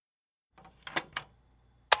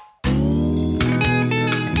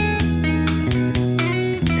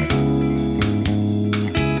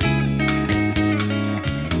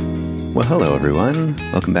Hello, everyone.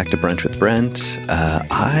 Welcome back to Brunch with Brent.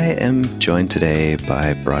 I am joined today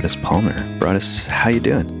by Broadus Palmer. Broadus, how you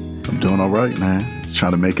doing? I'm doing all right, man. Just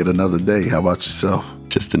trying to make it another day. How about yourself?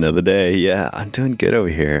 Just another day. Yeah, I'm doing good over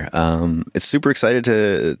here. It's super excited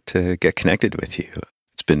to get connected with you.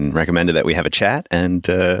 It's been recommended that we have a chat, and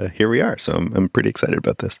here we are. So I'm pretty excited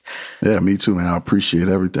about this. Yeah, me too, man. I appreciate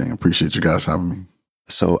everything. I appreciate you guys having me.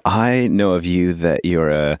 So I know of you that you're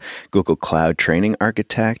a Google Cloud training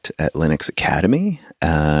architect at Linux Academy.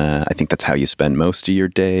 I think that's how you spend most of your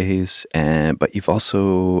days. But you've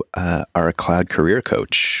also are a cloud career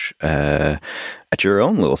coach at your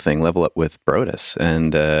own little thing, Level Up with Broadus.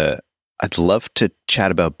 And I'd love to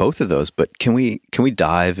chat about both of those. But can we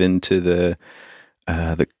dive into the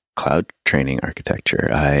cloud training architecture?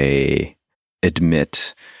 I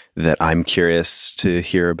admit that I'm curious to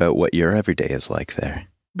hear about what your everyday is like there.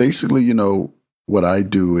 Basically, what I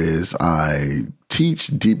do is I teach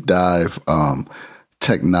deep dive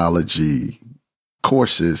technology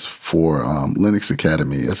courses for Linux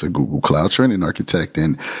Academy as a Google Cloud training architect.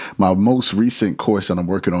 And my most recent course that I'm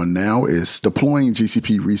working on now is deploying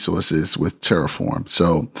GCP resources with Terraform.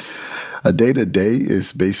 So a day-to-day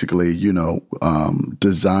is basically,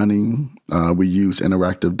 designing. We use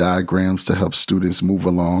interactive diagrams to help students move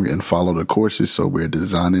along and follow the courses. So we're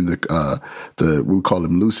designing we call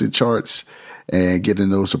them lucid charts and getting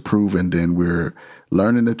those approved. And then we're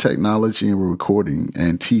learning the technology and we're recording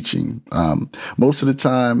and teaching. Most of the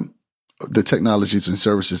time, the technologies and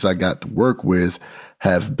services I got to work with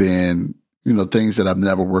have been, things that I've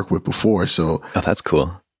never worked with before. So, oh, that's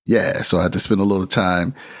cool. Yeah. So I had to spend a little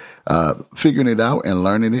time figuring it out and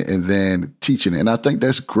learning it and then teaching it. And I think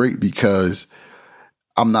that's great because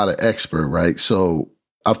I'm not an expert, right? So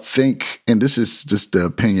I think, and this is just the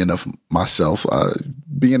opinion of myself,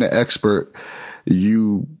 being an expert,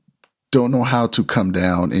 you don't know how to come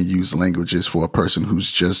down and use languages for a person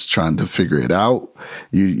who's just trying to figure it out.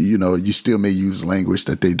 You still may use language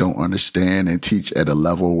that they don't understand and teach at a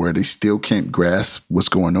level where they still can't grasp what's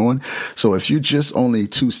going on. So if you're just only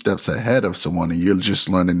 2 steps ahead of someone and you're just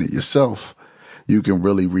learning it yourself, you can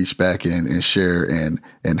really reach back and share and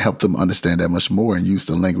help them understand that much more and use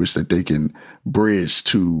the language that they can bridge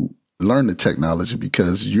to learn the technology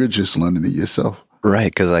because you're just learning it yourself.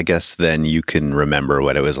 Right, because I guess then you can remember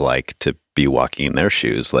what it was like to be walking in their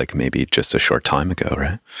shoes, like maybe just a short time ago,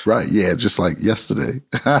 right? Right, yeah, just like yesterday.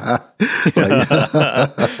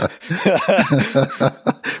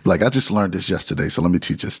 Like, I just learned this yesterday, so let me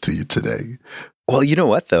teach this to you today. Well, you know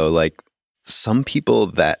what, though? Like, some people,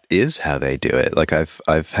 that is how they do it. Like,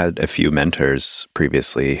 I've had a few mentors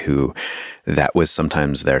previously who that was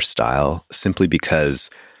sometimes their style, simply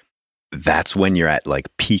because that's when you're at like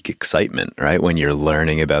peak excitement, right? When you're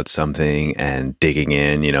learning about something and digging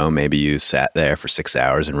in, maybe you sat there for 6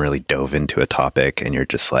 hours and really dove into a topic and you're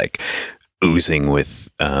just like oozing with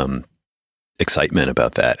excitement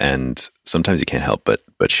about that. And sometimes you can't help but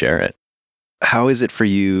share it. How is it for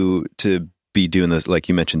you to be doing those, like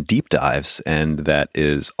you mentioned, deep dives, and that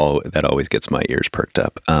always gets my ears perked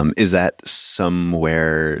up. Is that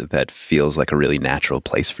somewhere that feels like a really natural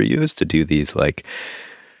place for you, is to do these like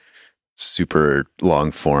super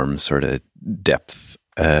long form sort of depth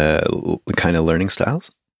kind of learning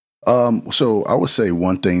styles? So I would say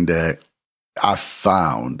one thing that I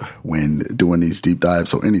found when doing these deep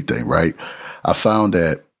dives or anything, right? I found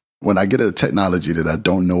that when I get a technology that I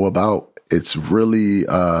don't know about, it's really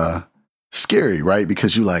scary, right?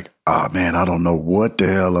 Because you're like, oh man, I don't know what the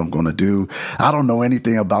hell I'm going to do. I don't know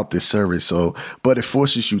anything about this service. But it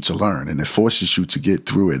forces you to learn and it forces you to get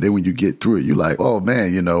through it. Then when you get through it, you're like, oh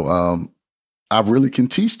man, I really can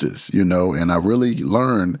teach this, and I really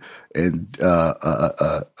learn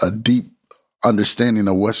a deep understanding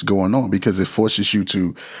of what's going on because it forces you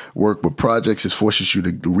to work with projects. It forces you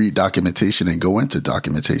to read documentation and go into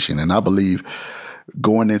documentation. And I believe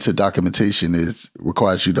going into documentation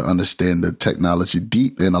requires you to understand the technology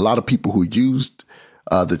deep. And a lot of people who used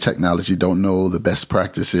the technology don't know the best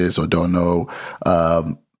practices or don't know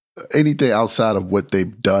anything outside of what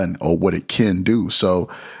they've done or what it can do. So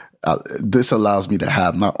this allows me to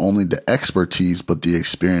have not only the expertise, but the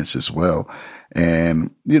experience as well.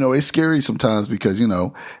 And, it's scary sometimes because, with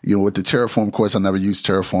the Terraform course, I never used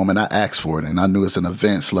Terraform and I asked for it and I knew it's an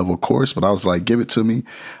advanced level course, but I was like, give it to me.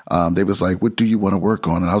 They was like, what do you want to work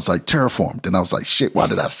on? And I was like, Terraform. Then I was like, shit, why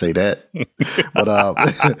did I say that? but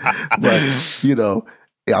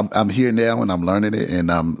I'm here now and I'm learning it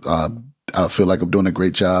and I feel like I'm doing a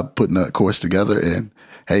great job putting a course together. And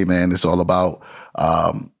hey, man, it's all about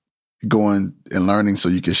going and learning so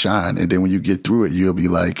you can shine. And then when you get through it, you'll be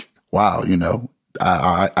like, wow,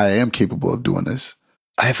 I am capable of doing this.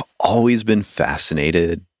 I've always been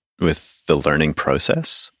fascinated with the learning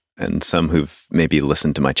process. And some who've maybe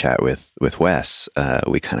listened to my chat with Wes,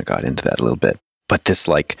 we kind of got into that a little bit. But this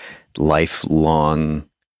like lifelong,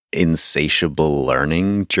 insatiable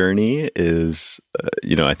learning journey is,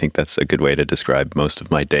 I think that's a good way to describe most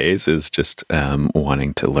of my days, is just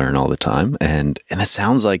wanting to learn all the time. And it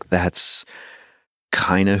sounds like that's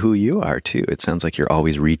kind of who you are too. It sounds like you're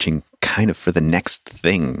always reaching kind of for the next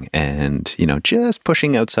thing and, just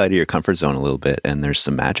pushing outside of your comfort zone a little bit. And there's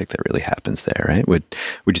some magic that really happens there, right? Would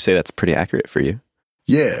you say that's pretty accurate for you?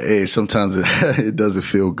 Yeah. Sometimes it doesn't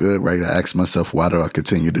feel good, right? I ask myself, why do I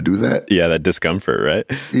continue to do that? Yeah. That discomfort, right?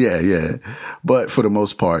 Yeah. But for the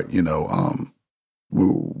most part,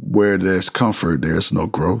 where there's comfort, there's no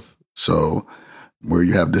growth. So where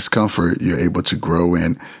you have discomfort, you're able to grow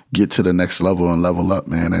and get to the next level and level up,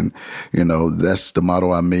 man. And, that's the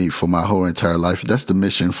motto I made for my whole entire life. That's the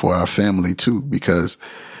mission for our family too, because,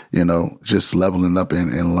 just leveling up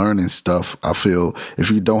and learning stuff. I feel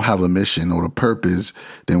if you don't have a mission or a purpose,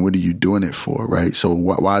 then what are you doing it for? Right. So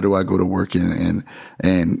why do I go to work and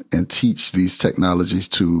teach these technologies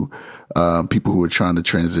to people who are trying to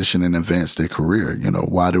transition and advance their career?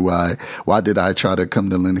 Why did I try to come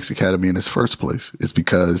to Linux Academy in its first place? It's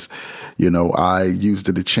because, I used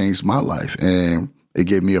it to change my life, and it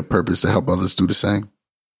gave me a purpose to help others do the same.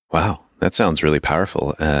 Wow. That sounds really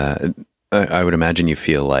powerful. I would imagine you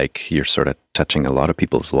feel like you're sort of touching a lot of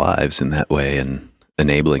people's lives in that way and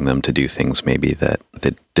enabling them to do things maybe that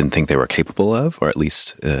they didn't think they were capable of, or at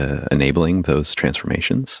least enabling those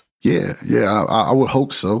transformations. Yeah. I would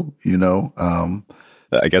hope so.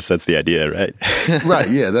 I guess that's the idea, right? Right.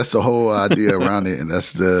 Yeah. That's the whole idea around it. And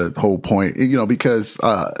that's the whole point, because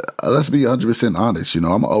let's be 100% honest. I'm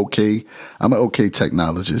an okay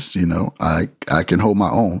technologist. I can hold my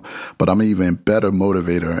own, but I'm an even better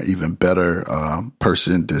motivator, even better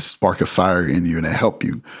person to spark a fire in you and to help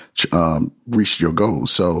you reach your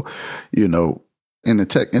goals. So, in the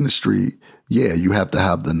tech industry, yeah, you have to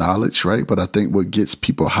have the knowledge, right? But I think what gets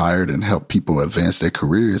people hired and help people advance their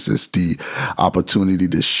careers is the opportunity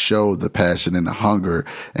to show the passion and the hunger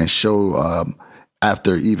and show,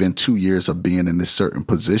 after even 2 years of being in this certain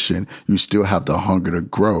position, you still have the hunger to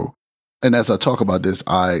grow. And as I talk about this,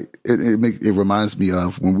 it reminds me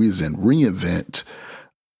of when we was in reInvent.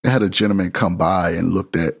 I had a gentleman come by and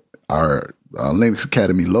looked at our Linux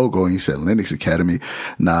Academy logo, and he said, Linux Academy,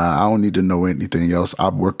 nah, I don't need to know anything else.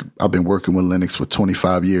 I've been working with Linux for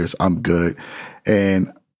 25 years. I'm good.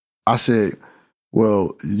 And I said,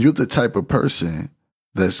 well, you're the type of person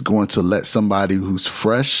that's going to let somebody who's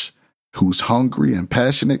fresh, who's hungry and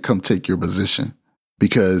passionate come take your position,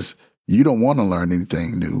 because you don't want to learn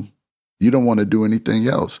anything new. You don't want to do anything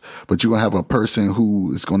else, but you're going to have a person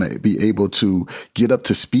who is going to be able to get up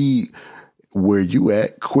to speed where you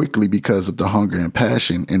at quickly because of the hunger and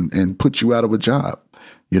passion, and put you out of a job,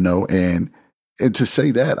 and to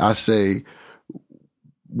say that, I say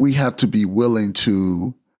we have to be willing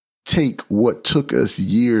to take what took us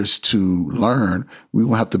years to learn. We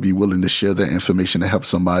will have to be willing to share that information to help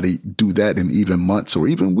somebody do that in even months or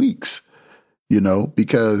even weeks,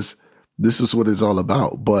 because this is what it's all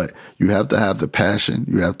about. But you have to have the passion,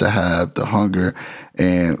 you have to have the hunger,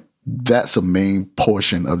 and that's a main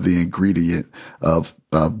portion of the ingredient of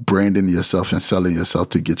branding yourself and selling yourself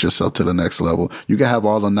to get yourself to the next level. You can have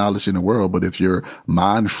all the knowledge in the world, but if your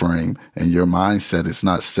mind frame and your mindset is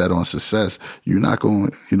not set on success, you're not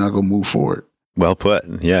going to move forward. Well put.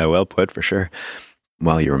 Yeah, well put for sure.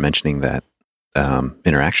 While you were mentioning that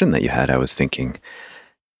interaction that you had, I was thinking,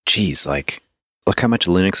 geez, look how much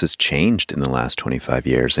Linux has changed in the last 25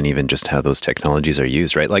 years, and even just how those technologies are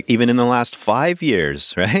used, right? Like even in the last 5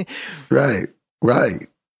 years, right? Right.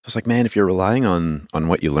 It's like, man, if you're relying on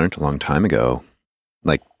what you learned a long time ago,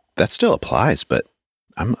 like that still applies, but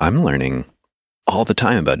I'm learning all the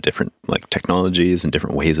time about different like technologies and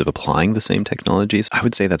different ways of applying the same technologies. I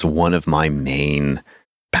would say that's one of my main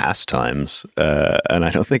pastimes, and I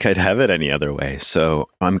don't think I'd have it any other way. So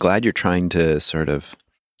I'm glad you're trying to sort of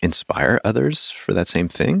inspire others for that same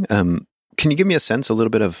thing. Can you give me a sense a little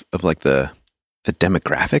bit of like the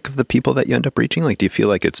demographic of the people that you end up reaching? Like, do you feel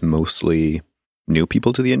like it's mostly new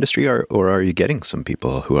people to the industry, or are you getting some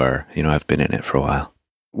people who are, have been in it for a while?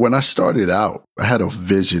 When I started out, I had a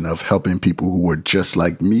vision of helping people who were just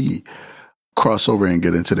like me cross over and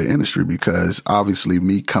get into the industry, because obviously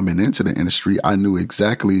me coming into the industry, I knew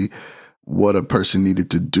exactly what a person needed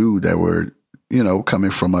to do that were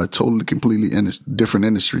coming from a totally, completely different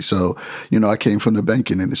industry. So, I came from the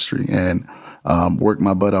banking industry and worked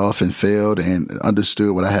my butt off and failed and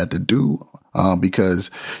understood what I had to do because,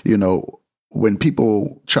 when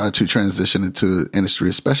people try to transition into industry,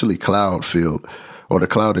 especially cloud field or the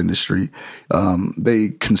cloud industry, they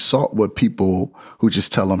consult with people who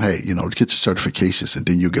just tell them, hey, get your certifications and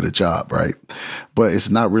then you'll get a job, right? But it's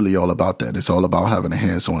not really all about that. It's all about having the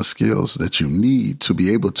hands-on skills that you need to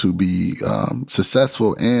be able to be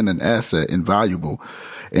successful and an asset and valuable.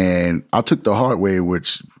 And I took the hard way,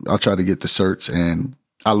 which I tried to get the certs, and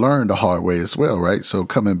I learned the hard way as well, right? So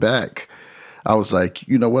coming back, I was like,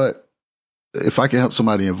 you know what? If I can help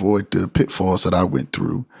somebody avoid the pitfalls that I went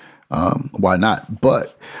through, why not?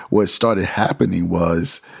 But what started happening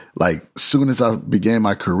was, like, soon as I began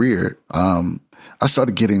my career, I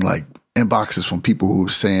started getting like inboxes from people who were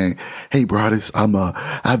saying, hey, brothers, I've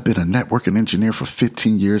been a networking engineer for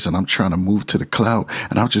 15 years and I'm trying to move to the cloud.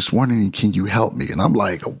 And I'm just wondering, can you help me? And I'm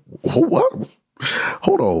like, what?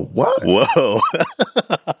 Hold on, what? Whoa.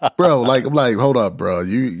 Bro, I'm like, hold up, bro.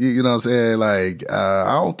 You know what I'm saying? Like,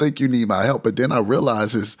 I don't think you need my help. But then I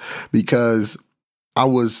realized it's because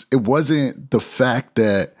it wasn't the fact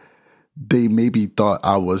that they maybe thought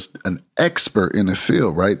I was an expert in the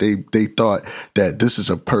field, right? They thought that this is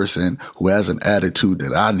a person who has an attitude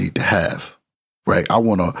that I need to have, right?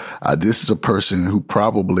 This is a person who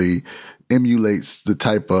probably emulates the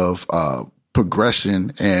type of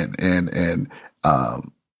progression and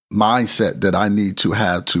mindset that I need to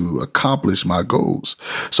have to accomplish my goals.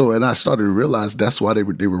 So, and I started to realize that's why they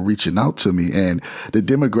were reaching out to me. And the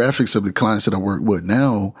demographics of the clients that I work with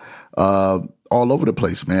now, all over the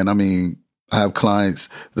place, man. I mean, I have clients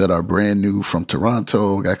that are brand new from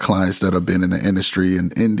Toronto, got clients that have been in the industry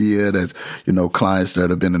in India, that's, clients that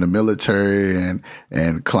have been in the military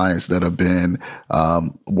and clients that have been,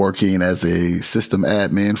 working as a system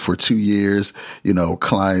admin for 2 years,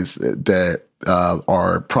 clients that,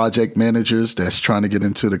 are project managers that's trying to get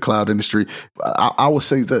into the cloud industry. I will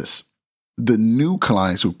say this, the new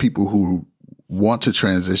clients or people who want to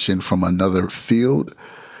transition from another field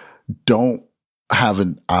don't have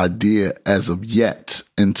an idea as of yet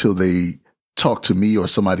until they talk to me or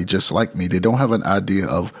somebody just like me. They don't have an idea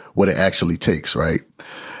of what it actually takes, right?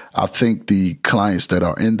 I think the clients that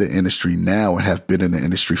are in the industry now and have been in the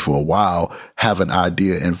industry for a while have an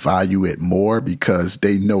idea and value it more because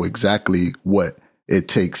they know exactly what it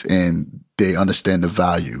takes and they understand the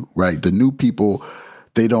value, right? The new people,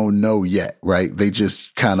 they don't know yet, right? They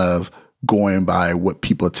just kind of going by what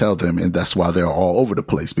people tell them. And that's why they're all over the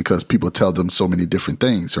place because people tell them so many different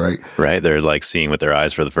things, right? Right. They're like seeing with their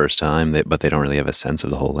eyes for the first time, but they don't really have a sense of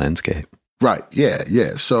the whole landscape. Right. Yeah.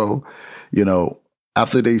 Yeah. So,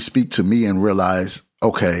 after they speak to me and realize,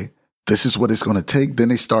 okay, this is what it's going to take, then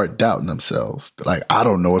they start doubting themselves. Like, I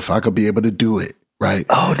don't know if I could be able to do it. Right.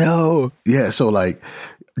 Oh, no. Yeah. So like,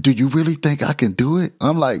 do you really think I can do it?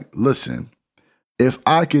 I'm like, listen, if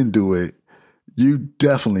I can do it, you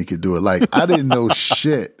definitely could do it. Like, I didn't know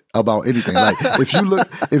shit about anything. Like, if you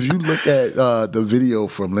look at the video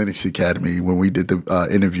from Linux Academy when we did the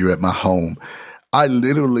interview at my home, I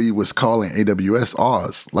literally was calling AWS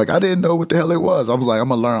Oz. Like, I didn't know what the hell it was. I was like, I'm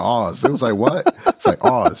going to learn Oz. It was like, what? It's like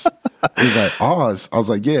Oz. It was like, Oz. I was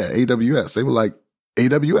like, yeah, AWS. They were like,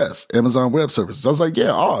 AWS, Amazon Web Services. I was like,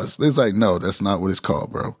 yeah, Oz. They was like, no, that's not what it's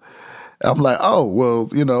called, bro. I'm like, oh,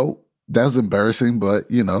 well, that's embarrassing, but,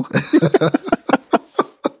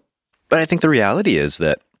 But I think the reality is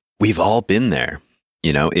that we've all been there.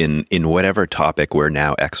 In whatever topic we're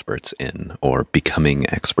now experts in or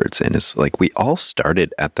becoming experts in. Is like we all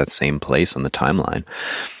started at that same place on the timeline.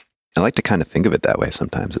 I like to kind of think of it that way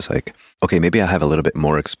sometimes. It's like, okay, maybe I have a little bit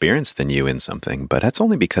more experience than you in something, but that's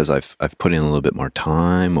only because I've put in a little bit more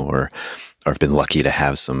time or I've been lucky to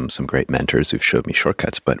have some great mentors who've showed me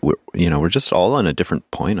shortcuts. But we're just all on a different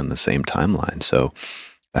point on the same timeline. So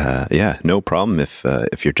no problem if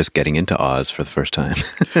you're just getting into Oz for the first time,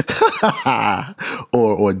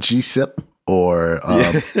 or GSIP, or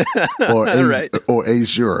right. or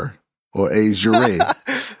Azure, or Azure.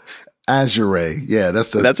 Azure, yeah,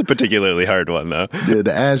 that's a particularly hard one though.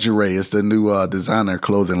 The Azure is the new designer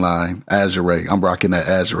clothing line. Azure, I'm rocking that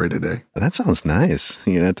Azure today. That sounds nice.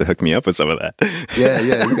 You're gonna have to hook me up with some of that.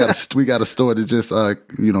 Yeah, we got a store that just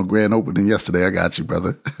grand opening yesterday. I got you,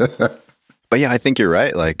 brother. But yeah, I think you're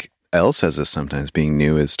right. Like Elle says this sometimes, being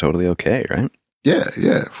new is totally okay, right?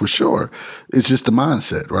 Yeah, for sure. It's just the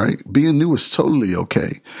mindset, right? Being new is totally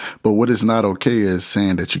okay. But what is not okay is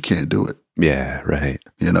saying that you can't do it. Yeah, right.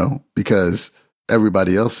 Because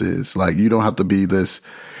everybody else is. Like, you don't have to be this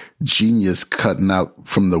genius cutting out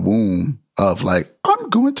from the womb of like, I'm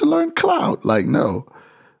going to learn cloud. Like, no,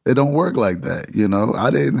 it don't work like that.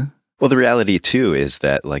 I didn't. Well, the reality too is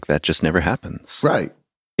that like that just never happens. Right.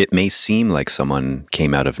 It may seem like someone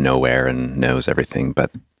came out of nowhere and knows everything,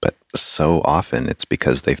 but so often it's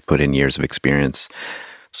because they've put in years of experience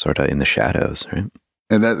sort of in the shadows, right?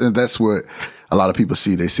 And that's what a lot of people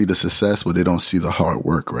see. They see the success, but they don't see the hard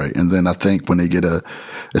work, right? And then I think when they get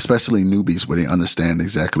especially newbies, where they understand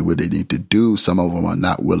exactly what they need to do, some of them are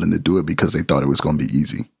not willing to do it because they thought it was going to be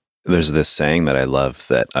easy. There's this saying that I love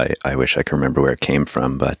that I wish I could remember where it came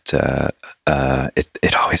from, but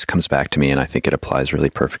it always comes back to me, and I think it applies really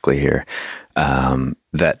perfectly here,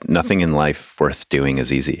 that nothing in life worth doing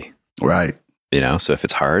is easy. Right. So if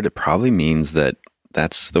it's hard, it probably means that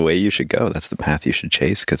that's the way you should go. That's the path you should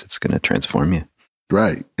chase, because it's going to transform you.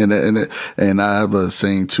 Right. And I have a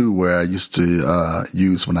saying too, where I used to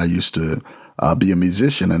use when I used to be a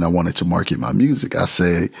musician and I wanted to market my music. I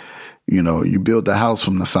say, you build the house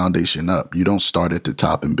from the foundation up. You don't start at the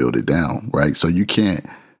top and build it down. Right. So you can't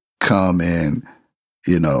come and,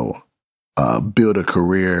 build a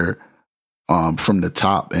career from the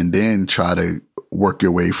top and then try to work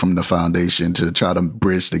your way from the foundation to try to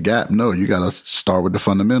bridge the gap. No, you got to start with the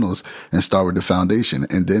fundamentals and start with the foundation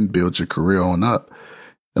and then build your career on up.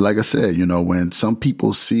 And like I said, when some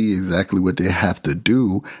people see exactly what they have to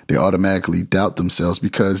do, they automatically doubt themselves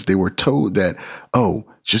because they were told that, oh,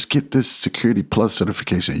 just get this Security Plus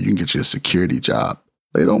certification. You can get you a security job.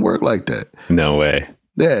 They don't work like that. No way.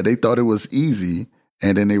 Yeah, they thought it was easy.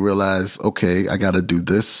 And then they realized, okay, I got to do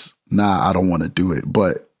this. Nah, I don't want to do it.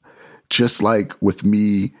 But just like with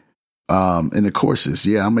me in the courses,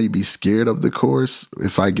 I may be scared of the course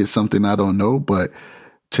if I get something I don't know, but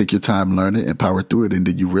take your time, learn it, and power through it. And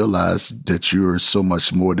then you realize that you're so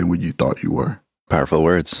much more than what you thought you were. Powerful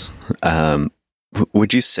words.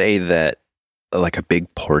 Would you say that like a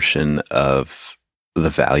big portion of the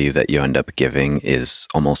value that you end up giving is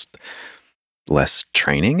almost less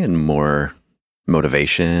training and more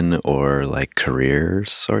motivation or like career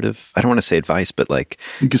sort of? I don't want to say advice, but like...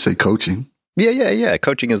 You could say coaching. Yeah.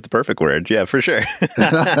 Coaching is the perfect word. Yeah, for sure.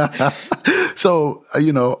 So,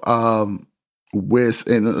 and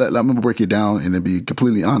I'm going to break it down and to be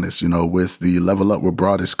completely honest, with the Level Up with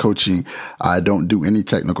Broadus coaching, I don't do any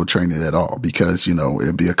technical training at all because,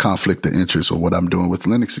 it'd be a conflict of interest with what I'm doing with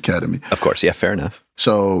Linux Academy. Of course. Yeah, fair enough.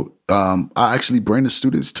 So I actually bring the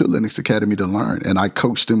students to Linux Academy to learn, and I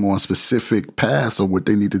coach them on specific paths of what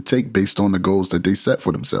they need to take based on the goals that they set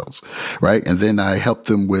for themselves, right? And then I help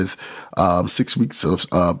them with 6 weeks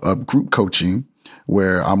of group coaching,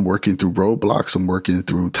 where I'm working through roadblocks, I'm working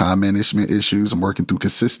through time management issues, I'm working through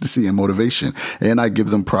consistency and motivation, and I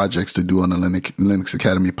give them projects to do on the Linux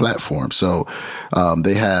Academy platform. So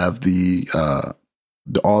they have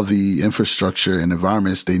all the infrastructure and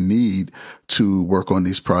environments they need to work on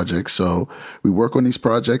these projects. So we work on these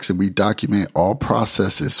projects and we document all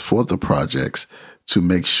processes for the projects to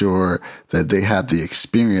make sure that they have the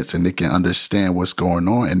experience and they can understand what's going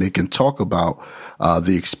on, and they can talk about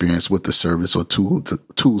the experience with the service or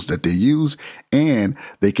tools that they use, and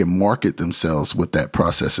they can market themselves with that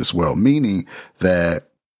process as well, meaning that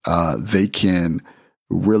they can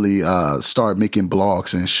really start making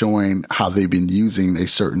blogs and showing how they've been using a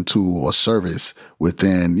certain tool or service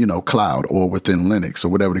within, cloud or within Linux or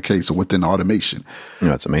whatever the case, or within automation.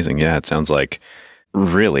 That's amazing. Yeah, it sounds like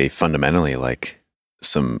really fundamentally like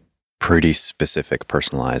some pretty specific,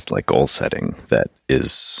 personalized, like goal setting that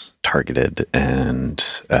is targeted and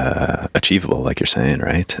achievable, like you're saying,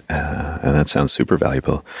 right? And that sounds super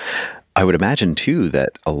valuable. I would imagine too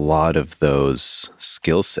that a lot of those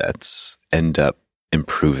skill sets end up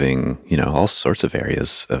improving, all sorts of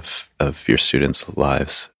areas of your students'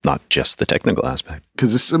 lives, not just the technical aspect.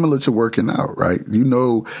 Because it's similar to working out, right?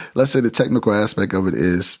 Let's say the technical aspect of it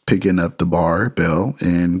is picking up the barbell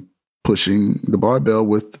and pushing the barbell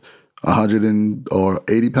with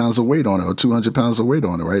 80 pounds of weight on it or 200 pounds of weight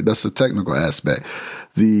on it, right? That's the technical aspect.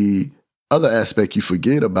 The other aspect you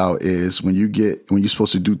forget about is when you're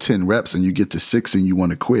supposed to do 10 reps and you get to 6 and you want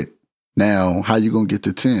to quit. Now, how you going to get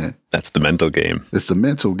to 10? That's the mental game. It's the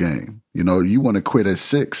mental game. You want to quit at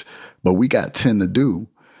 6, but we got 10 to do.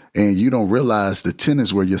 And you don't realize the 10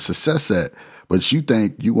 is where your success at, but you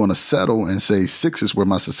think you want to settle and say 6 is where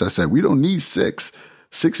my success at. We don't need 6.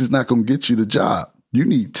 6 is not going to get you the job. You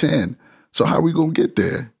need 10. So how are we going to get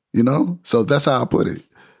there? So that's how I put it.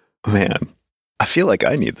 Man, I feel like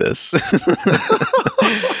I need this.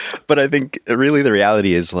 But I think really the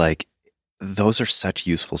reality is like, those are such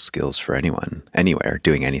useful skills for anyone, anywhere,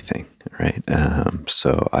 doing anything, right?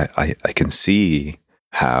 So I can see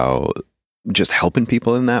how just helping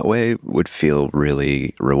people in that way would feel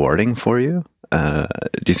really rewarding for you. Do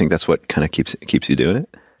you think that's what kind of keeps you doing it?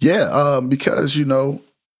 Yeah, because,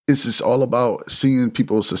 it's just all about seeing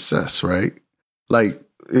people's success, right? Like,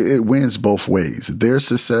 it wins both ways. Their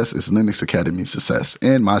success is Linux Academy's success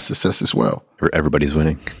and my success as well. Everybody's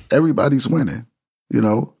winning. Everybody's winning.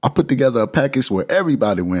 I put together a package where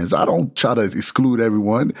everybody wins. I don't try to exclude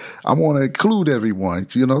everyone. I want to include everyone,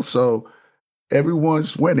 so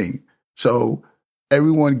everyone's winning. So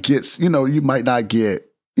everyone gets, you might not get,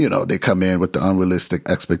 they come in with the unrealistic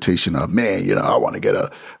expectation of, man, I want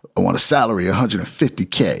a salary of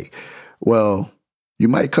 $150K. Well, you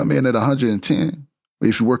might come in at 110.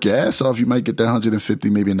 If you work your ass off, you might get that 150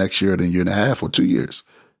 maybe next year, then a year and a half or 2 years,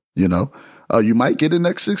 You might get it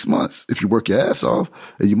next 6 months if you work your ass off,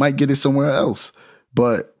 and you might get it somewhere else.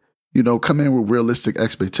 But, come in with realistic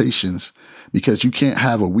expectations, because you can't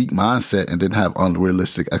have a weak mindset and then have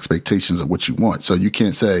unrealistic expectations of what you want. So you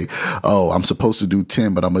can't say, oh, I'm supposed to do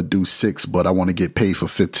 10, but I'm going to do 6, but I want to get paid for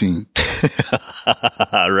 15.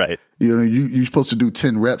 Right. You're supposed to do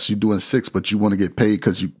 10 reps, you're doing 6, but you want to get paid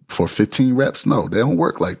for 15 reps? No, they don't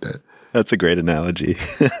work like that. That's a great analogy.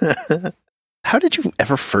 How did you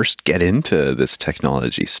ever first get into this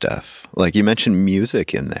technology stuff? Like, you mentioned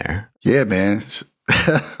music in there. Yeah, man.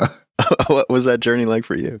 What was that journey like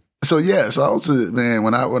for you? So I was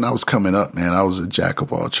when I was coming up, man, I was a jack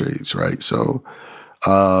of all trades, right? So,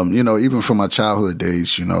 even from my childhood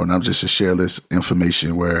days, and I'm just to share this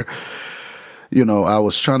information where, I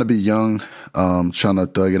was trying to be young, trying to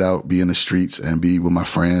thug it out, be in the streets and be with my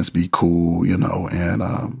friends, be cool,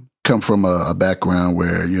 and come from a background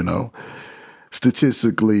where,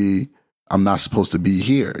 statistically, I'm not supposed to be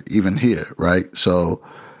here, even here, right? So,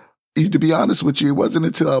 to be honest with you, it wasn't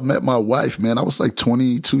until I met my wife, man. I was like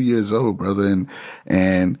 22 years old, brother,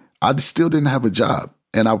 and I still didn't have a job.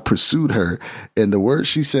 And I pursued her, and the word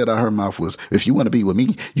she said out her mouth was, "If you want to be with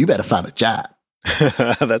me, you better find a job."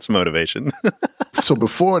 That's motivation. So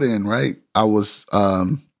before then, right, I was a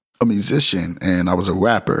musician and I was a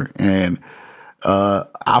rapper, and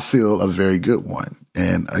I feel a very good one.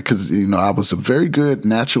 And because, I was very good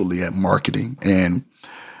naturally at marketing, and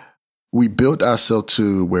we built ourselves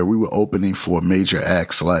to where we were opening for major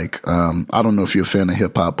acts. Like, I don't know if you're a fan of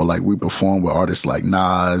hip hop, but like we performed with artists like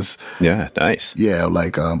Nas. Yeah. Nice. Yeah.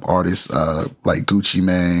 Like, artists, like Gucci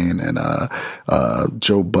Mane and,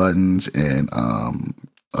 Joe Buttons, and,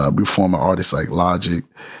 we performed with artists like Logic.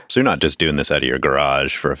 So you're not just doing this out of your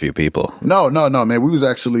garage for a few people. No, man. We was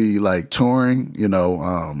actually like touring,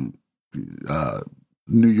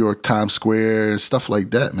 New York Times Square, stuff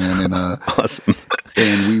like that, man. And awesome.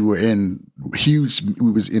 And we was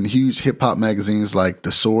in huge hip hop magazines like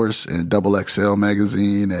The Source and Double XL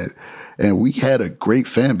magazine, and we had a great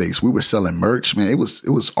fan base. We were selling merch, man. It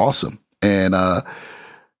was awesome. And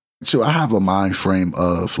so I have a mind frame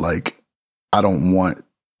of like, I don't want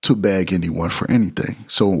to beg anyone for anything.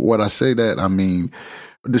 So what I say that, I mean,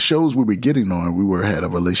 the shows we were getting on, we had a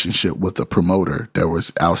relationship with a promoter that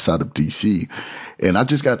was outside of DC. And I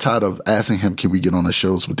just got tired of asking him, can we get on the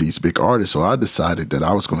shows with these big artists? So I decided that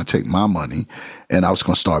I was going to take my money and I was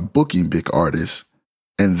going to start booking big artists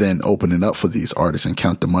and then opening up for these artists and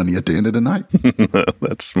count the money at the end of the night.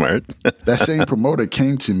 That's smart. That same promoter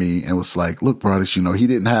came to me and was like, look, brothers, he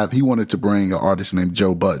wanted to bring an artist named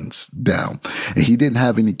Joe Buttons down, and he didn't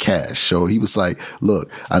have any cash. So he was like,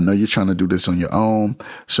 look, I know you're trying to do this on your own.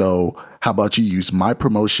 So how about you use my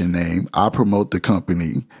promotion name? I promote the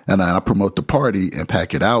company and I promote the party and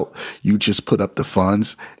pack it out. You just put up the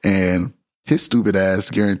funds, and his stupid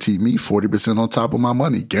ass guaranteed me 40% on top of my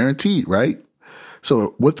money. Guaranteed, right?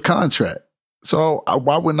 So with contract. So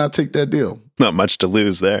why wouldn't I take that deal? Not much to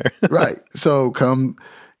lose there. Right. So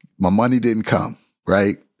my money didn't come,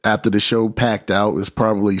 right? After the show packed out, it was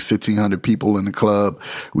probably 1,500 people in the club.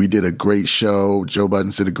 We did a great show. Joe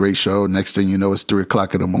Buttons did a great show. Next thing you know, it's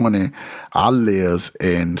 3:00 in the morning. I live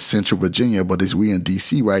in Central Virginia, but we in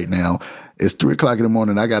DC right now. It's 3:00 in the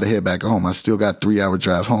morning. I got to head back home. I still got 3-hour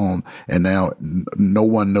drive home. And now no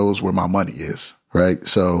one knows where my money is, right?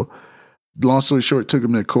 So long story short, took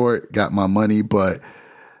him to court, got my money. But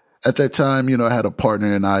at that time, I had a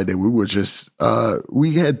partner and I that we were just,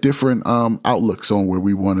 we had different outlooks on where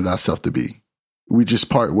we wanted ourselves to be. We just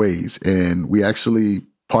part ways, and we actually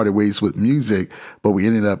parted ways with music, but we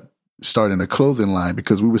ended up starting a clothing line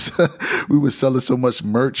because we were selling so much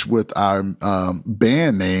merch with our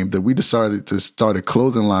band name that we decided to start a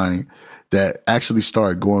clothing line that actually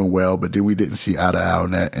started going well, but then we didn't see eye to eye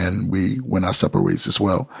on that, and we went our separate ways as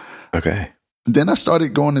well. Okay. Then I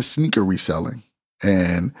started going to sneaker reselling,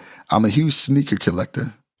 and I'm a huge sneaker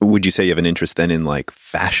collector. Would you say you have an interest then in like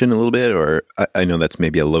fashion a little bit? Or I know that's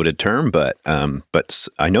maybe a loaded term, but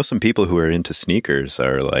I know some people who are into sneakers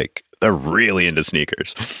are like, they're really into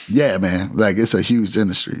sneakers. Yeah, man. Like, it's a huge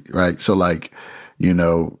industry, right? So like,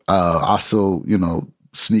 I still,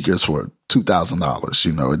 sneakers for $2,000.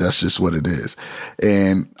 You know, that's just what it is.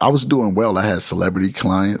 And I was doing well. I had celebrity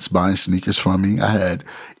clients buying sneakers from me. I had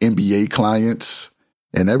NBA clients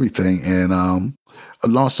and everything. And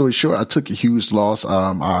long story short, I took a huge loss.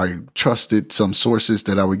 I trusted some sources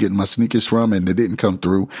that I would get my sneakers from, and they didn't come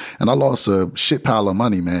through. And I lost a shit pile of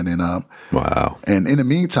money, man. And wow. And in the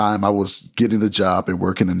meantime, I was getting a job and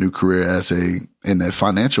working a new career in the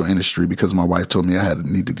financial industry because my wife told me I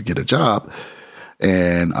needed to get a job.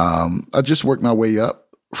 And I just worked my way up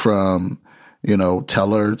from, you know,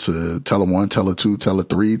 teller to teller 1, teller 2, teller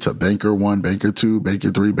 3 to banker 1, banker 2,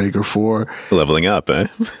 banker 3, banker 4. Leveling up, eh?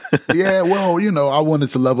 Yeah, well, you know, I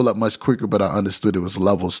wanted to level up much quicker, but I understood it was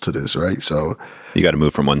levels to this, right? So you got to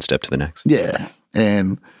move from one step to the next. Yeah.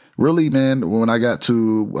 And really, man, when I got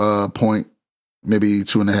to a point maybe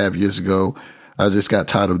 2.5 years ago, I just got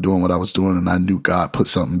tired of doing what I was doing, and I knew God put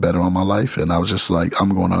something better on my life. And I was just like, I'm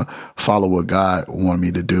going to follow what God wanted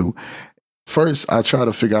me to do. First, I tried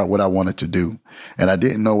to figure out what I wanted to do, and I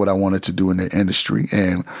didn't know what I wanted to do in the industry.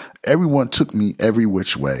 And everyone took me every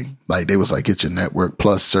which way. Like they was like, get your network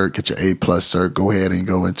plus cert, get your A plus cert, go ahead and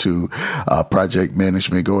go into project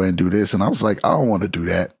management, go ahead and do this. And I was like, I don't want to do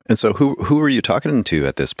that. And so who were you talking to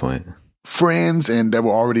at this point? Friends, and they were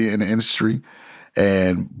already in the industry.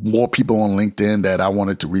 And more people on LinkedIn that I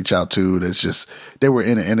wanted to reach out to. That's just, they were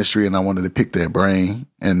in the industry and I wanted to pick their brain.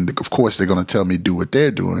 And of course, they're going to tell me do what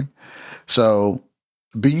they're doing. So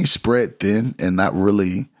being spread thin and not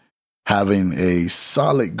really having a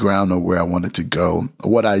solid ground of where I wanted to go.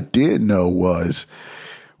 What I did know was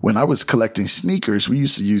when I was collecting sneakers, we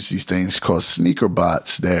used to use these things called sneaker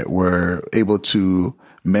bots that were able to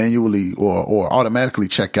manually or automatically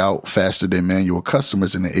check out faster than manual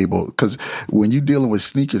customers, and able, because when you're dealing with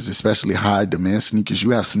sneakers, especially high demand sneakers,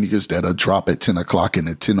 you have sneakers that'll drop at 10 o'clock and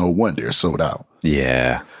at 10:01 they're sold out.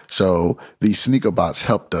 Yeah. So these sneaker bots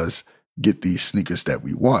helped us get these sneakers that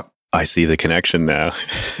we want. I see the connection now.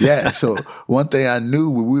 Yeah. So one thing I knew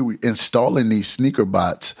when we were installing these sneaker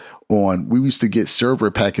bots we used to get server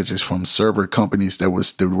packages from server companies that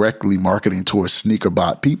was directly marketing towards sneaker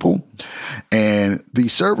bot people. And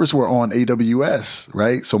these servers were on AWS,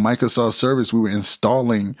 right? So Microsoft servers, we were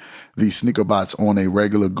installing these sneaker bots on a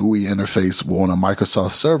regular GUI interface on a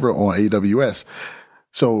Microsoft server on AWS.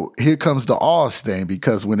 So here comes the Oz thing,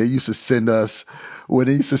 because when they used to send us like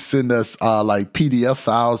PDF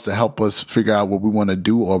files to help us figure out what we want to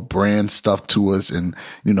do or brand stuff to us and,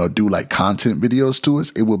 you know, do like content videos to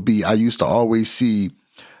us, it would be, I used to always see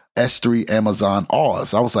S3 Amazon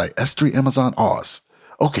Oz. I was like, S3 Amazon Oz.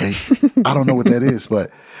 Okay. I don't know what that is,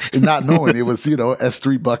 but not knowing it was, you know,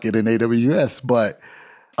 S3 bucket in AWS, but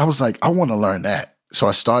I was like, I want to learn that. So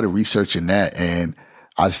I started researching that, and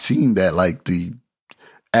I seen that like the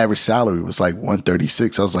average salary was like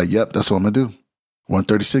 136. I was like, yep, that's what I'm going to do.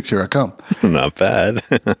 136, here I come. Not bad.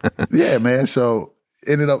 Yeah, man. So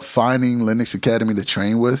ended up finding Linux Academy to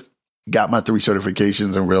train with, got my 3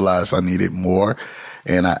 certifications and realized I needed more.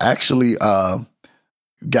 And I actually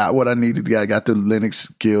got what I needed. I got the Linux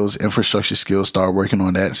skills, infrastructure skills, started working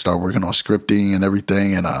on that, started working on scripting and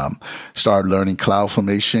everything, and started learning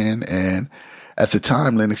CloudFormation. And at the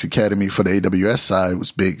time, Linux Academy for the AWS side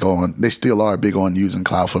was big on, they still are big on using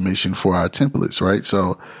CloudFormation for our templates, right?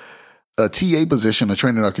 So a TA position, a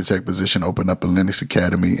training architect position opened up in Linux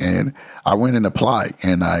Academy, and I went and applied,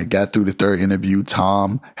 and I got through the 3rd interview.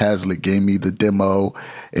 Tom Hazlitt gave me the demo,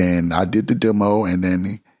 and I did the demo, and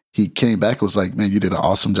then he came back and was like, man, you did an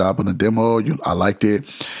awesome job on the demo. I liked it.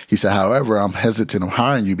 He said, however, I'm hesitant of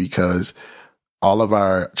hiring you because all of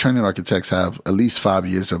our training architects have at least 5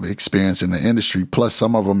 years of experience in the industry, plus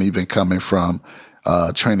some of them even coming from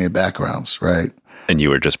training backgrounds, right? And you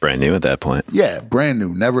were just brand new at that point. Yeah, brand new,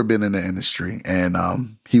 never been in the industry.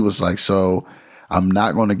 And he was like, so I'm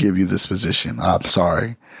not going to give you this position. I'm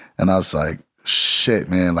sorry. And I was like, shit,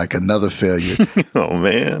 man, like another failure. Oh,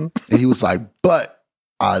 man. And he was like, but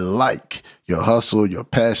I like your hustle, your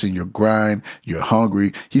passion, your grind, you're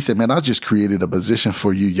hungry. He said, man, I just created a position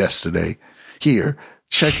for you yesterday. Here,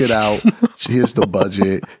 check it out. Here's the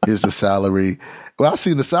budget. Here's the salary. Well, I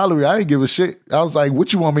seen the salary. I didn't give a shit. I was like,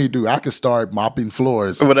 what you want me to do? I could start mopping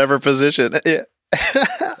floors. Whatever position. Yeah.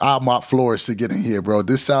 I'll mop floors to get in here, bro.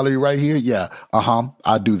 This salary right here. Yeah.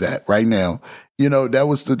 I'll do that right now. You know, that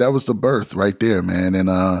was the birth right there, man. And,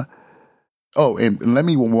 and let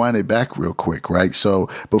me wind it back real quick, right? So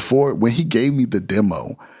when he gave me the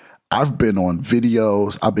demo, I've been on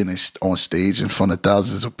videos. I've been on stage in front of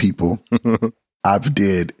thousands of people. I've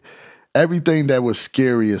did everything that was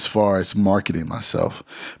scary as far as marketing myself.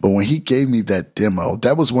 But when he gave me that demo,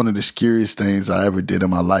 that was one of the scariest things I ever did in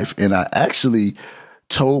my life. And I actually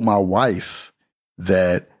told my wife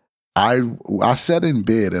that I sat in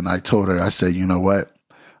bed and I told her, I said, you know what?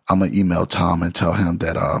 I'm going to email Tom and tell him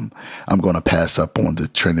that I'm going to pass up on the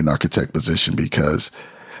training architect position because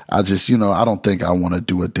I just, I don't think I want to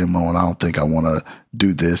do a demo and I don't think I want to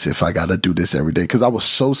do this if I got to do this every day because I was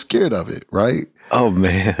so scared of it, right? Oh,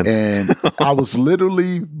 man. And I was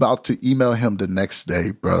literally about to email him the next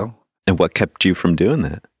day, bro. And what kept you from doing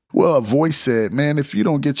that? Well, a voice said, man, if you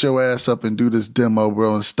don't get your ass up and do this demo,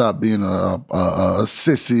 bro, and stop being a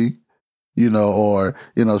sissy, or,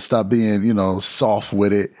 stop being, soft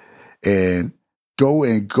with it and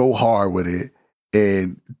go hard with it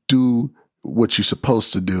and do what you're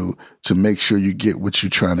supposed to do to make sure you get what you're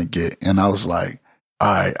trying to get. And I was like,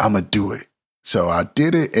 all right, I'm going to do it. So I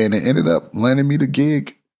did it and it ended up landing me the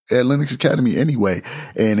gig at Linux Academy anyway.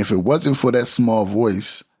 And if it wasn't for that small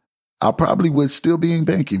voice, I probably would still be in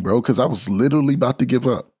banking, bro, because I was literally about to give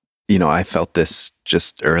up. I felt this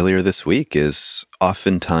just earlier this week is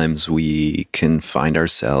oftentimes we can find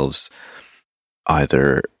ourselves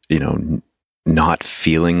either, not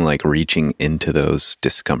feeling like reaching into those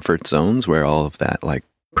discomfort zones where all of that like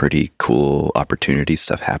pretty cool opportunity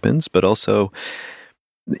stuff happens, but also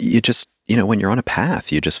you just, when you're on a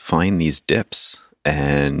path, you just find these dips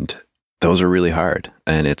and those are really hard.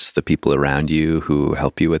 And it's the people around you who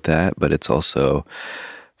help you with that, but it's also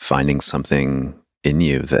finding something in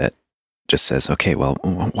you that just says, okay, well,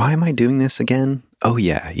 why am I doing this again? Oh,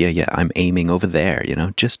 yeah. I'm aiming over there,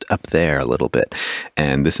 just up there a little bit.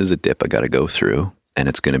 And this is a dip I got to go through and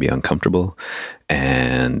it's going to be uncomfortable.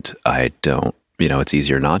 And I don't, it's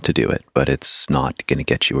easier not to do it, but it's not going to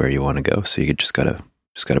get you where you want to go. So you just got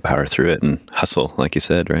to power through it and hustle, like you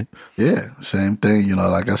said, right? Yeah, same thing.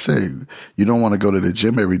 Like I said, you don't want to go to the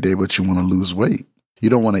gym every day, but you want to lose weight. You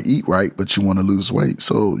don't want to eat right, but you want to lose weight.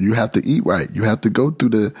 So you have to eat right. You have to go through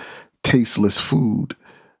the tasteless food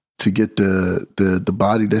to get the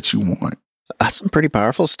body that you want. That's some pretty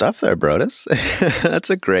powerful stuff there, Brodus. That's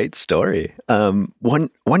a great story.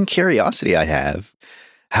 One curiosity I have,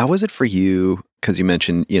 how was it for you? Because you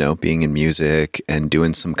mentioned, being in music and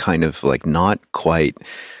doing some kind of like not quite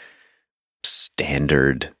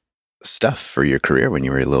standard stuff for your career when you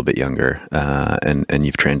were a little bit younger, and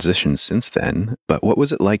you've transitioned since then. But what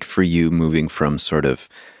was it like for you moving from sort of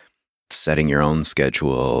setting your own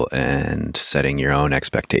schedule and setting your own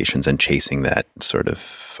expectations and chasing that sort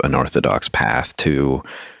of unorthodox path to,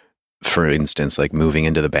 for instance, like moving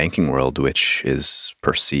into the banking world, which is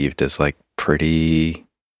perceived as like pretty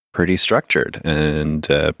structured and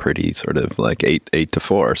pretty sort of like 8 to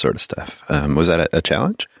 4 sort of stuff. Was that a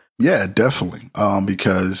challenge? Yeah, definitely.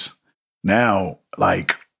 Because now,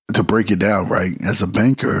 like, to break it down, right, as a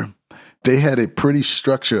banker, they had a pretty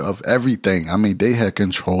structure of everything. I mean, they had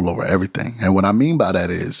control over everything. And what I mean by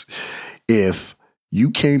that is if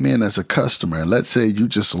you came in as a customer, and let's say you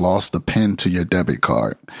just lost a PIN to your debit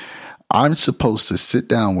card, I'm supposed to sit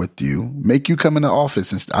down with you, make you come in the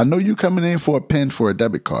office. And I know you coming in for a PIN for a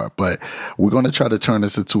debit card, but we're going to try to turn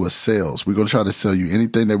this into a sales. We're going to try to sell you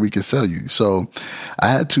anything that we can sell you. So I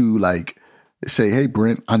had to like say, hey,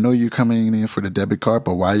 Brent, I know you're coming in for the debit card,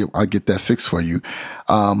 but why I get that fixed for you.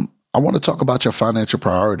 I want to talk about your financial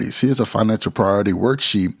priorities. Here's a financial priority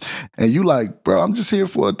worksheet. And you like, bro, I'm just here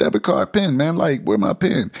for a debit card PIN, man. Like, where my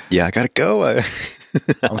PIN? Yeah, I got to go.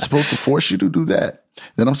 I'm supposed to force you to do that.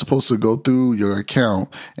 Then I'm supposed to go through your account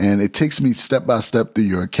and it takes me step by step through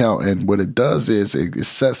your account. And what it does is it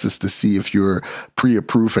assesses to see if you're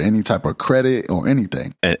pre-approved for any type of credit or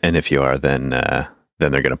anything. And if you are, then they're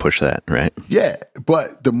going to push that, right? Yeah.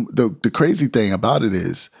 But the crazy thing about it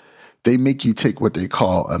is they make you take what they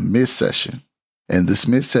call a mid-session. And this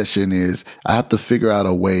mid-session is I have to figure out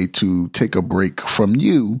a way to take a break from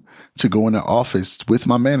you to go in the office with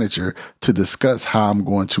my manager to discuss how I'm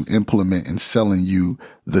going to implement and selling you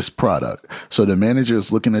this product. So the manager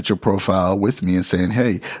is looking at your profile with me and saying,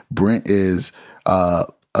 hey, Brent is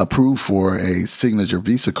approved for a signature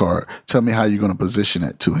Visa card. Tell me how you're going to position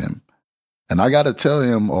it to him. And I got to tell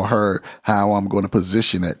him or her how I'm going to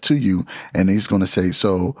position it to you. And he's going to say,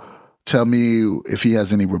 so tell me if he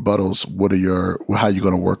has any rebuttals. How are you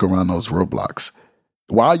going to work around those roadblocks?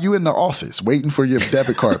 While you in the office waiting for your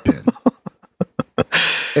debit card PIN.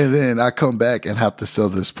 And then I come back and have to sell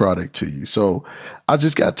this product to you. So I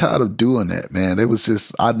just got tired of doing that, man. It was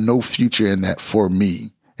just, I had no future in that for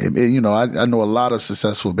me. And, I know a lot of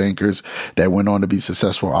successful bankers that went on to be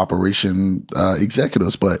successful operation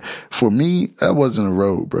executives. But for me, that wasn't a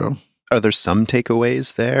road, bro. Are there some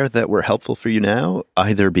takeaways there that were helpful for you now,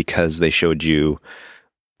 either because they showed you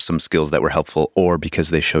some skills that were helpful or because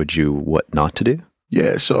they showed you what not to do?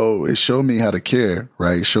 Yeah, so it showed me how to care,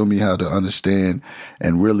 right? It showed me how to understand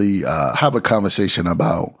and really have a conversation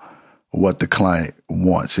about what the client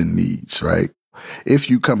wants and needs, right? If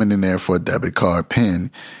you coming in there for a debit card PIN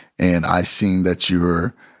and I seen that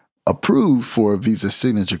you're approved for a Visa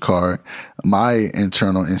signature card, my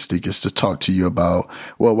internal instinct is to talk to you about,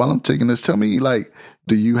 well, while I'm taking this, tell me, like,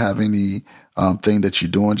 do you have any thing that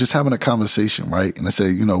you're doing? Just having a conversation, right? And I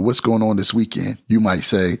say, what's going on this weekend? You might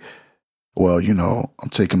say, well, I'm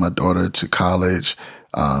taking my daughter to college.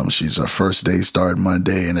 She's her first day starting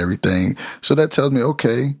Monday and everything. So that tells me,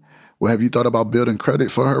 okay, well, have you thought about building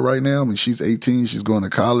credit for her right now? I mean, she's 18, she's going to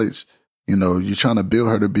college. You're trying to build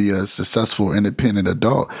her to be a successful, independent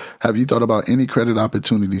adult. Have you thought about any credit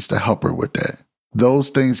opportunities to help her with that? Those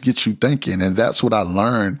things get you thinking. And that's what I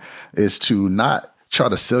learned, is to not try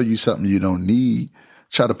to sell you something you don't need.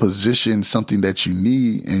 Try to position something that you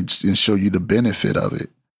need and show you the benefit of it.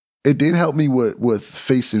 It did help me with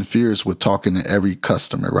facing fears with talking to every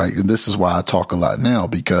customer, right? And this is why I talk a lot now,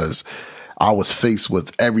 because I was faced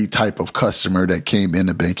with every type of customer that came in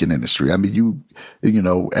the banking industry. I mean,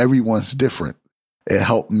 everyone's different. It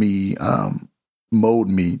helped me mold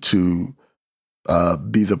me to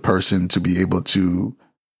be the person to be able to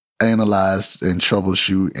analyze and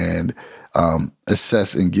troubleshoot and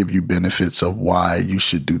assess and give you benefits of why you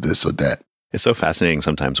should do this or that. It's so fascinating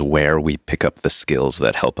sometimes where we pick up the skills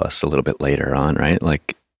that help us a little bit later on, right?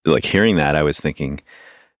 Like hearing that, I was thinking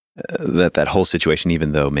that whole situation,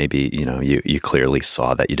 even though maybe, you clearly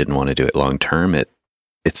saw that you didn't want to do it long term, it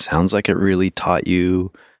sounds like it really taught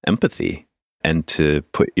you empathy and to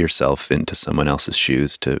put yourself into someone else's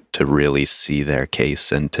shoes, to really see their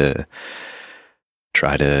case and to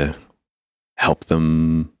try to help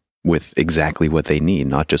them with exactly what they need,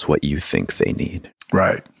 not just what you think they need.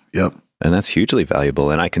 Right. Yep. And that's hugely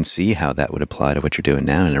valuable. And I can see how that would apply to what you're doing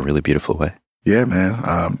now in a really beautiful way. Yeah,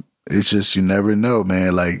 man. It's just, you never know,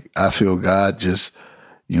 man. Like, I feel God just,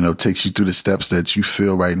 takes you through the steps that you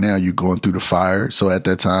feel right now. You're going through the fire. So at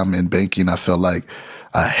that time in banking, I felt like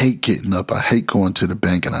I hate getting up. I hate going to the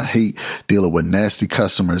bank, and I hate dealing with nasty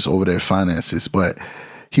customers over their finances. But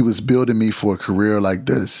he was building me for a career like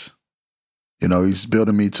this. He's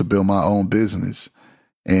building me to build my own business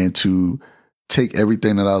and to take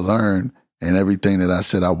everything that I learned and everything that I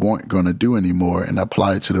said I wasn't going to do anymore and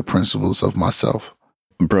apply it to the principles of myself.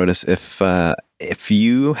 Brodus, if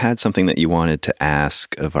you had something that you wanted to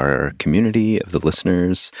ask of our community, of the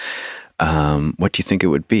listeners, what do you think it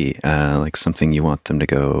would be? Like something you want them to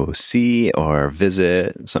go see or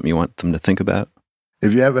visit, something you want them to think about?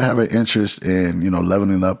 If you ever have an interest in,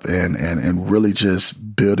 leveling up and really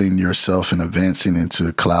just building yourself and advancing into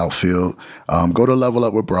the cloud field, go to Level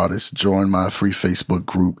Up with Brodus. Join my free Facebook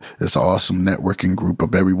group. It's an awesome networking group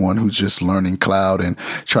of everyone who's just learning cloud and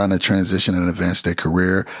trying to transition and advance their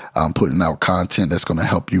career. I'm putting out content that's going to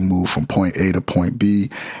help you move from point A to point B.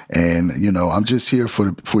 And, I'm just here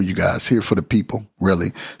for you guys, here for the people,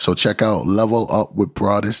 really. So check out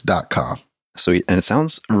levelupwithbrodus.com. Sweet. And it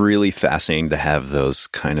sounds really fascinating to have those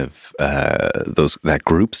kind of, that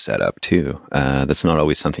group set up too. That's not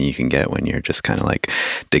always something you can get when you're just kind of like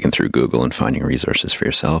digging through Google and finding resources for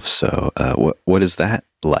yourself. So, what is that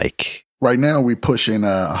like? Right now, we're pushing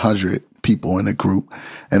 100 people in a group,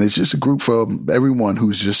 and it's just a group for everyone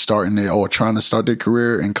who's just starting their or trying to start their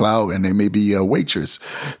career in cloud, and they may be a waitress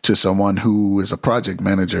to someone who is a project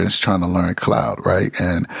manager and is trying to learn cloud, right?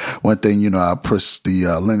 And one thing, I push the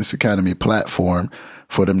Linux Academy platform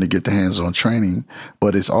for them to get the hands-on training,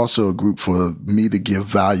 but it's also a group for me to give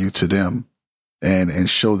value to them and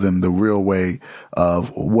show them the real way of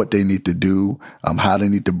what they need to do, how they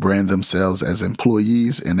need to brand themselves as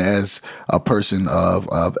employees and as a person of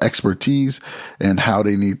expertise, and how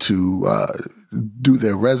they need to do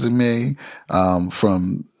their resume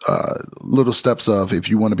from little steps of, if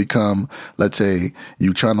you want to become, let's say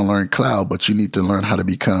you're trying to learn cloud, but you need to learn how to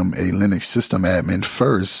become a Linux system admin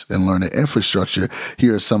first and learn the infrastructure.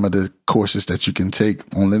 Here are some of the courses that you can take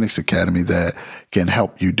on Linux Academy that can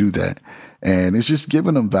help you do that. And it's just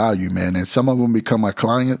giving them value, man. And some of them become my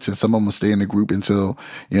clients, and some of them stay in the group until,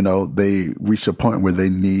 they reach a point where they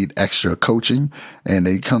need extra coaching, and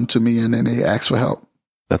they come to me and then they ask for help.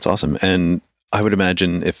 That's awesome. And I would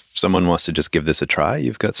imagine if someone wants to just give this a try,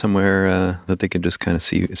 you've got somewhere that they can just kind of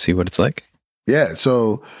see what it's like. Yeah.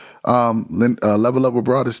 So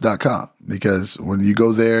levelupwithbrodus.com, because when you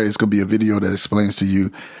go there, it's going to be a video that explains to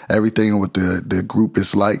you everything what the group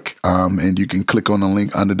is like. And you can click on the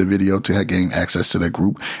link under the video to gain access to the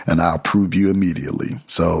group, and I'll approve you immediately.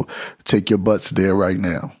 So take your butts there right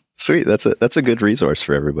now. Sweet. That's a good resource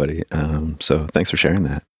for everybody. So thanks for sharing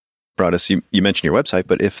that. Broadus, you mentioned your website,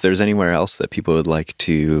 but if there's anywhere else that people would like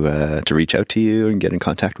to reach out to you and get in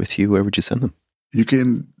contact with you, where would you send them? You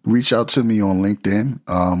can reach out to me on LinkedIn,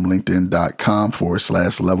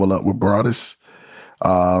 linkedin.com/level up with Broadus,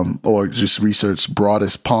 or just research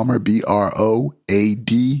Broadus Palmer, Broadus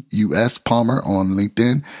Palmer on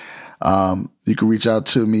LinkedIn. You can reach out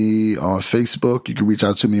to me on Facebook. You can reach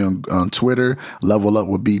out to me on Twitter, Level Up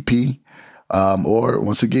with BP. Or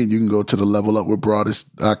once again, you can go to the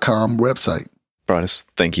levelupwithbroadus.com website. Broadus,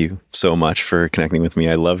 thank you so much for connecting with me.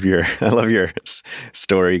 I love your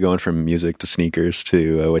story going from music to sneakers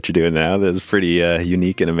to what you're doing now. That's pretty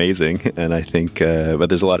unique and amazing. And I think, but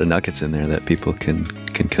there's a lot of nuggets in there that people can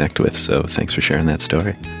connect with. So thanks for sharing that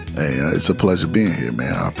story. Hey, it's a pleasure being here,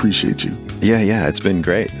 man. I appreciate you. Yeah, it's been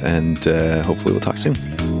great. And hopefully we'll talk soon.